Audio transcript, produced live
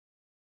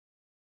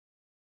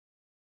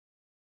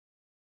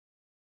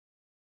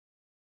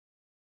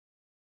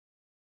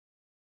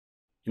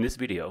In this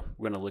video,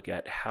 we're going to look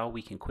at how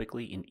we can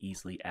quickly and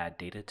easily add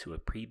data to a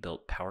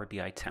pre-built Power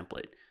BI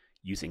template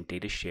using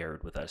data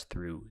shared with us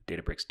through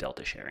Databricks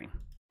Delta Sharing.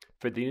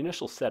 For the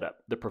initial setup,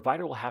 the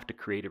provider will have to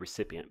create a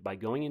recipient by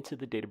going into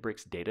the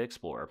Databricks Data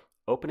Explorer,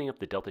 opening up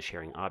the Delta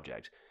Sharing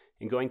object,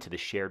 and going to the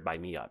Shared by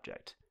Me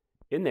object.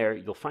 In there,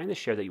 you'll find the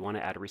share that you want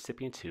to add a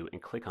recipient to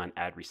and click on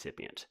Add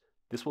Recipient.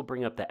 This will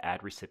bring up the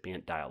Add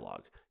Recipient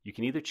dialog. You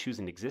can either choose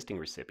an existing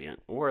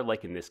recipient or,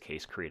 like in this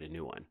case, create a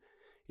new one.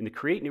 In the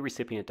Create New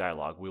Recipient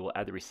dialog, we will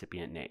add the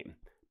recipient name.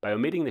 By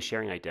omitting the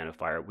sharing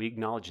identifier, we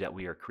acknowledge that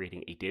we are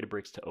creating a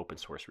Databricks to open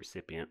source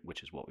recipient,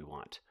 which is what we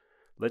want.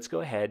 Let's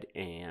go ahead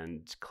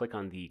and click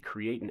on the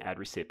Create and Add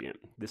Recipient.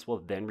 This will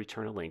then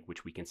return a link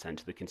which we can send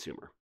to the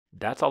consumer.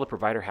 That's all the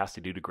provider has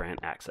to do to grant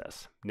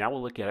access. Now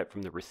we'll look at it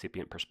from the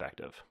recipient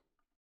perspective.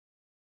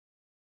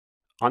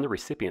 On the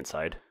recipient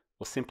side,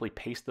 we'll simply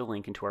paste the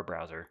link into our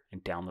browser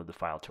and download the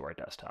file to our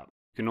desktop.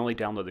 You can only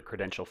download the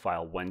credential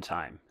file one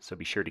time, so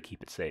be sure to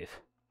keep it safe.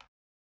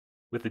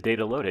 With the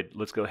data loaded,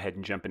 let's go ahead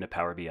and jump into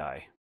Power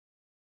BI.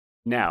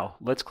 Now,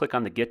 let's click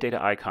on the Get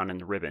Data icon in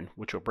the ribbon,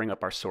 which will bring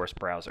up our source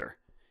browser.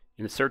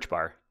 In the search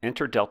bar,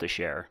 enter Delta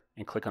Share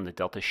and click on the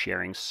Delta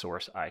Sharing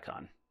source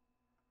icon.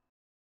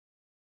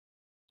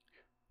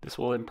 This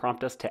will then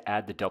prompt us to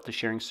add the Delta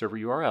Sharing server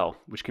URL,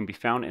 which can be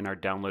found in our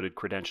downloaded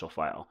credential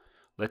file.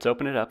 Let's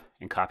open it up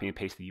and copy and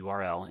paste the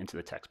URL into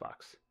the text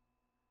box.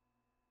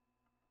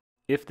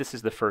 If this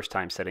is the first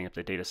time setting up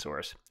the data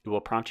source, it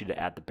will prompt you to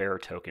add the bearer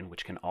token,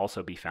 which can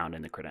also be found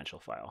in the credential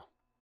file.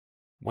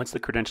 Once the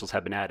credentials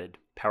have been added,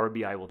 Power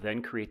BI will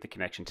then create the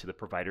connection to the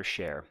provider's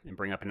share and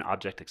bring up an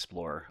Object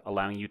Explorer,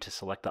 allowing you to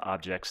select the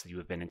objects that you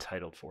have been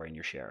entitled for in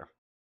your share.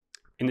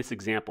 In this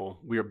example,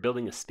 we are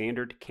building a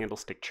standard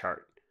candlestick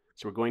chart,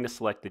 so we're going to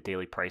select the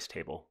daily price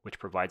table, which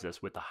provides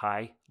us with the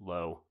high,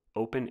 low,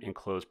 open, and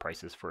close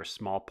prices for a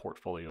small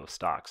portfolio of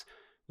stocks,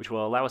 which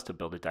will allow us to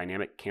build a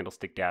dynamic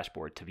candlestick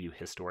dashboard to view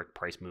historic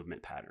price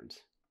movement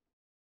patterns.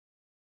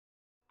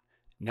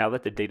 Now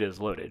that the data is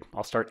loaded,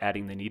 I'll start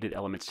adding the needed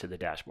elements to the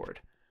dashboard.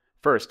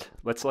 First,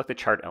 let's select the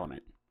chart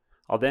element.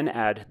 I'll then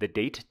add the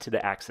date to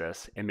the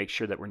axis and make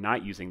sure that we're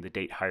not using the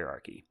date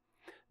hierarchy.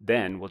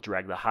 Then we'll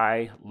drag the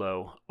high,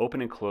 low,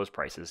 open, and close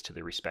prices to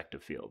the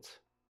respective fields.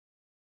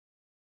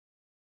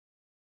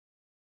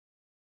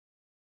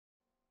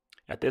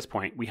 At this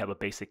point, we have a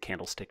basic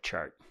candlestick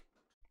chart.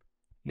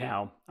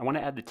 Now, I want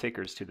to add the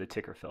tickers to the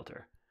ticker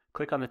filter.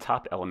 Click on the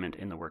top element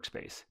in the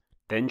workspace.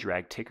 Then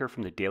drag ticker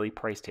from the daily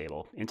price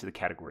table into the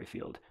category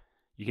field.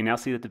 You can now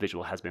see that the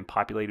visual has been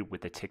populated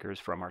with the tickers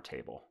from our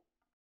table.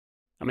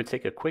 I'm going to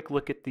take a quick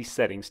look at these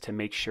settings to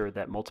make sure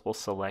that multiple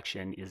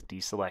selection is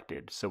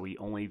deselected, so we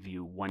only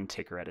view one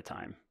ticker at a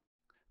time.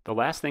 The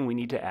last thing we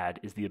need to add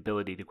is the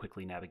ability to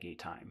quickly navigate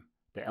time.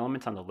 The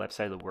element on the left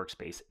side of the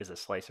workspace is a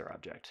slicer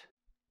object.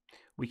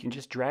 We can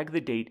just drag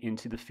the date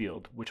into the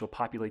field, which will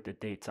populate the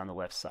dates on the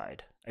left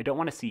side. I don't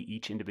want to see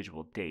each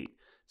individual date,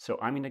 so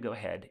I'm going to go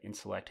ahead and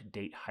select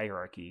Date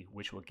Hierarchy,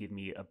 which will give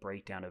me a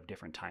breakdown of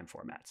different time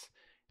formats.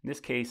 In this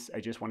case,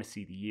 I just want to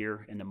see the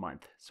year and the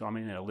month, so I'm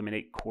going to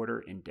eliminate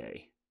quarter and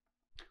day.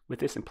 With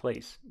this in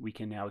place, we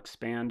can now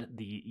expand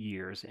the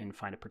years and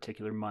find a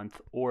particular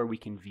month, or we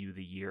can view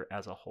the year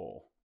as a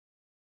whole.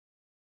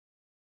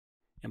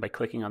 And by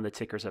clicking on the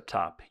tickers up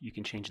top, you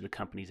can change the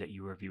companies that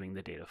you are viewing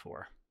the data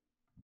for.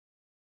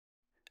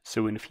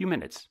 So in a few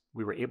minutes,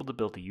 we were able to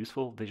build a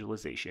useful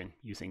visualization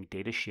using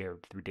data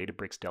shared through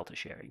Databricks Delta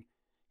Sharing.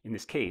 In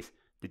this case,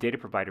 the data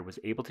provider was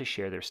able to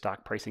share their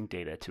stock pricing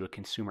data to a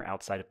consumer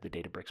outside of the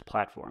Databricks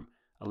platform,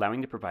 allowing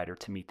the provider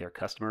to meet their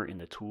customer in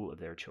the tool of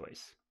their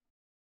choice.